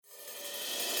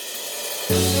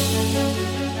Hello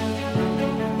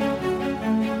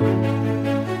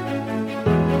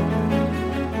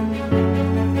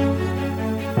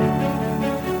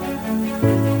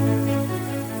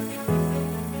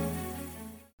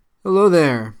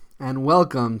there, and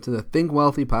welcome to the Think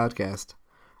Wealthy podcast.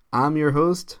 I'm your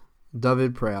host,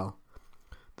 David Prale.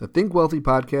 The Think Wealthy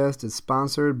podcast is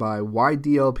sponsored by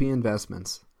YDLP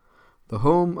Investments, the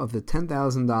home of the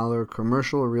 $10,000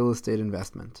 commercial real estate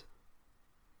investment.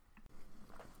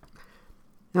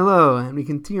 Hello, and we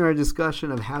continue our discussion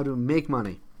of how to make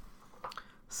money.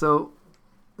 So,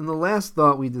 in the last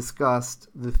thought, we discussed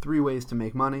the 3 ways to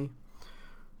make money,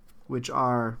 which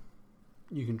are: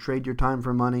 you can trade your time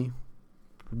for money,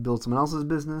 build someone else's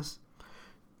business.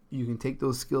 You can take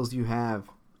those skills you have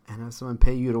and have someone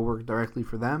pay you to work directly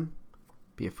for them,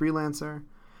 be a freelancer,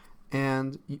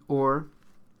 or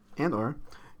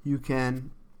you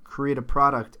can create a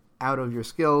product out of your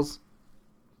skills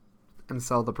and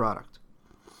sell the product.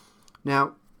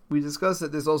 Now, we discussed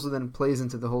that this also then plays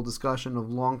into the whole discussion of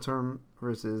long-term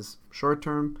versus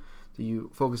short-term. Do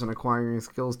you focus on acquiring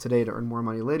skills today to earn more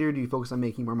money later? Or do you focus on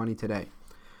making more money today?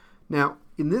 Now,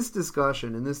 in this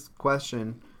discussion, in this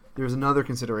question, there's another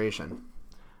consideration,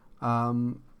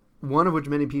 one of which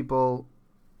many people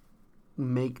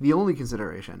make the only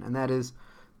consideration, and that is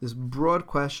this broad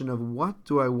question of what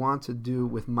do I want to do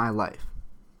with my life?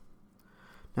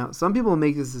 Now, some people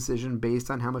make this decision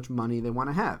based on how much money they want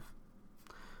to have.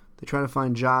 They try to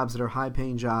find jobs that are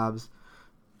high-paying jobs.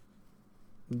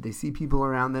 They see people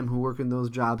around them who work in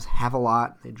those jobs have a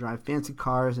lot. They drive fancy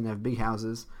cars and have big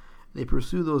houses. They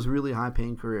pursue those really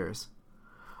high-paying careers.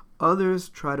 Others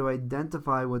try to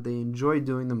identify what they enjoy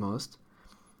doing the most,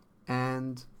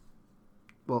 and,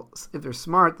 well, if they're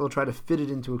smart, they'll try to fit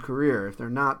it into a career. If they're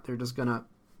not, they're just going to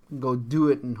go do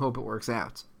it and hope it works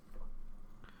out.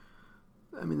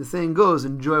 I mean, the saying goes,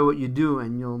 enjoy what you do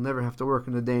and you'll never have to work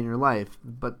in a day in your life.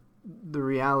 But the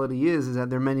reality is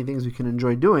that there are many things we can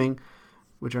enjoy doing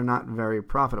which are not very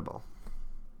profitable.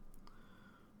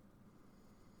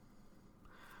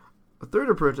 A third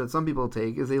approach that some people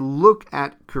take is they look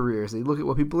at careers. They look at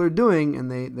what people are doing,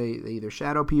 and they either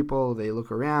shadow people, they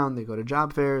look around, they go to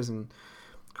job fairs and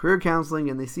career counseling,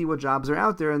 and they see what jobs are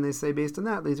out there, and they say, based on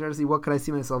that, they try to see, what could I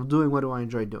see myself doing? What do I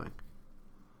enjoy doing?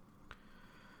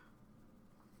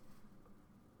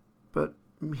 But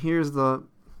here's the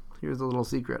little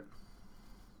secret.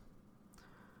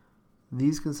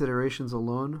 These considerations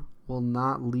alone will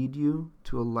not lead you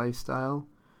to a lifestyle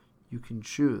you can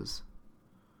choose,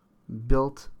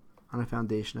 built on a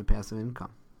foundation of passive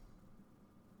income.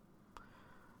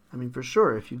 I mean, for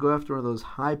sure, if you go after one of those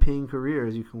high-paying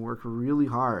careers, you can work really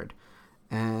hard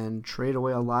and trade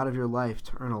away a lot of your life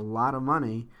to earn a lot of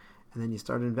money, and then you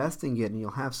start investing it, and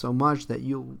you'll have so much that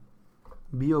you'll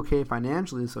be okay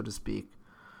financially, so to speak.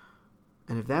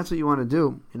 And if that's what you want to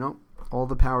do, all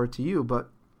the power to you. But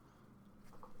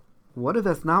what if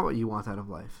that's not what you want out of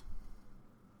life?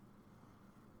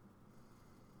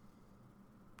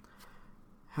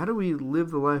 How do we live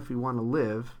the life we want to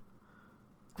live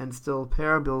and still pay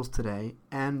our bills today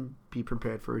and be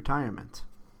prepared for retirement?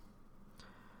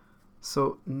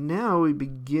 So now we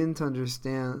begin to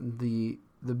understand the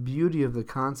beauty of the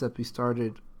concept we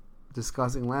started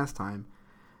discussing last time,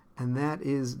 and that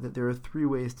is that there are 3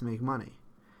 ways to make money,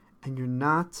 and you're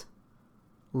not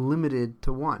limited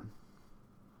to one.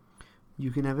 You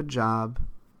can have a job,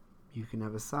 you can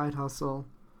have a side hustle,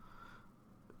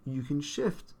 you can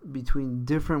shift between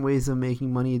different ways of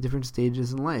making money at different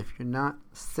stages in life. You're not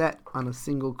set on a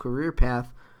single career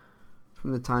path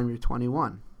from the time you're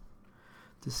 21.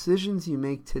 Decisions you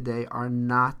make today are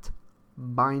not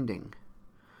binding.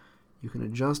 You can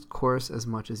adjust course as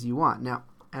much as you want. Now,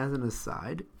 as an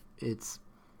aside, it's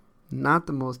not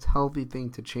the most healthy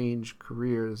thing to change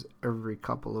careers every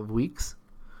couple of weeks.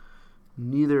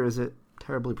 Neither is it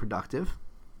terribly productive.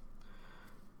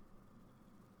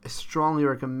 I strongly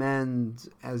recommend,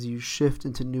 as you shift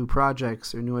into new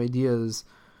projects or new ideas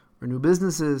or new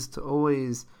businesses, to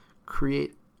always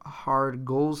create hard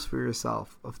goals for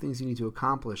yourself of things you need to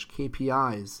accomplish,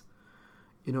 KPIs,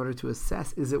 in order to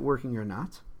assess, is it working or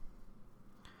not?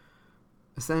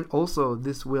 Also,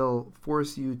 this will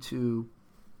force you to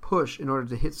push in order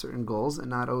to hit certain goals and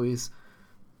not always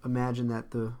imagine that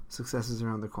the success is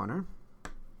around the corner.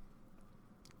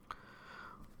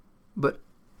 But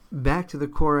back to the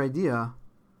core idea,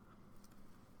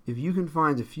 if you can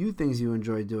find a few things you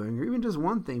enjoy doing, or even just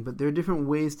one thing, but there are different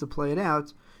ways to play it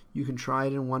out, you can try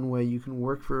it in one way. You can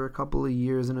work for a couple of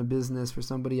years in a business for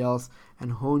somebody else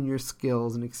and hone your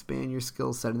skills and expand your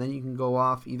skill set. And then you can go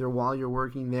off either while you're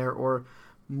working there or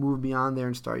move beyond there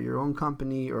and start your own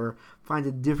company, or find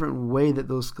a different way that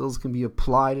those skills can be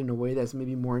applied in a way that's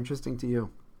maybe more interesting to you.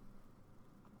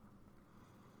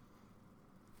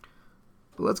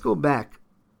 But let's go back.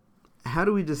 How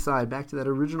do we decide? Back to that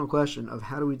original question of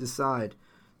how do we decide?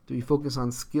 Do we focus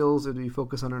on skills or do we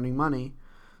focus on earning money?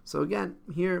 So again,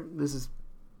 here, this is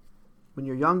when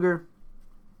you're younger,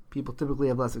 people typically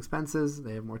have less expenses,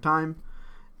 they have more time.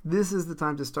 This is the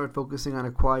time to start focusing on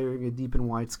acquiring a deep and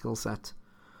wide skill set.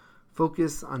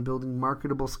 Focus on building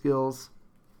marketable skills,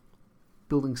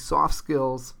 building soft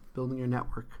skills, building your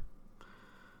network.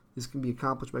 This can be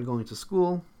accomplished by going to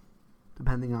school,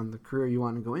 depending on the career you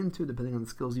want to go into, depending on the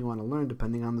skills you want to learn,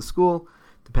 depending on the school,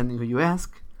 depending who you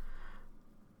ask.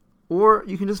 Or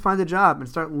you can just find a job and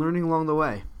start learning along the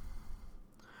way.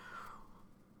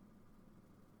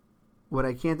 What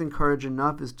I can't encourage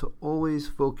enough is to always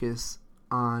focus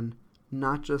on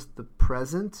not just the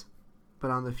present, but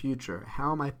on the future.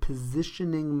 How am I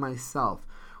positioning myself?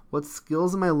 What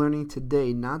skills am I learning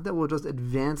today? Not that will just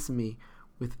advance me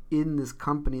within this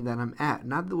company that I'm at.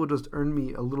 Not that will just earn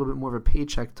me a little bit more of a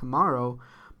paycheck tomorrow,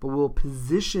 but will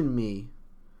position me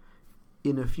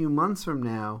in a few months from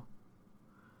now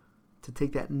to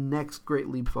take that next great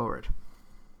leap forward.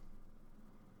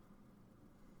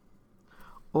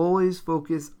 Always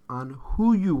focus on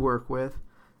who you work with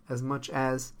as much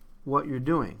as what you're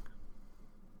doing.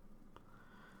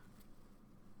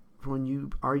 When you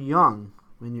are young,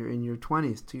 when you're in your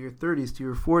 20s to your 30s to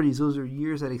your 40s, those are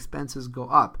years that expenses go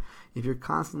up. If you're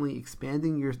constantly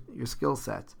expanding your skill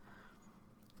set,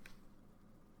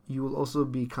 you will also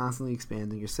be constantly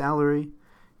expanding your salary.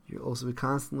 You'll also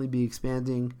constantly be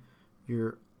expanding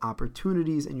your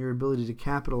opportunities and your ability to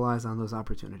capitalize on those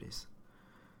opportunities.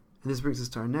 And this brings us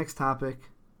to our next topic,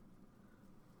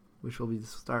 which will be to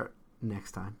start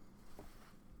next time.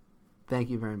 Thank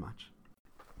you very much.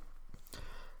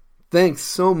 Thanks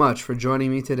so much for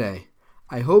joining me today.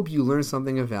 I hope you learned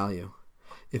something of value.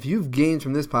 If you've gained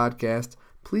from this podcast,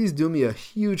 please do me a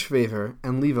huge favor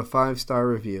and leave a 5-star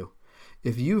review.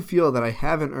 If you feel that I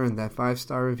haven't earned that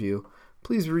 5-star review,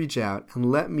 please reach out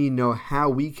and let me know how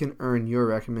we can earn your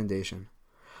recommendation.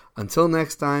 Until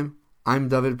next time, I'm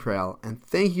David Prell, and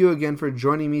thank you again for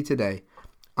joining me today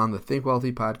on the Think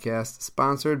Wealthy podcast,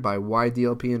 sponsored by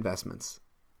YDLP Investments.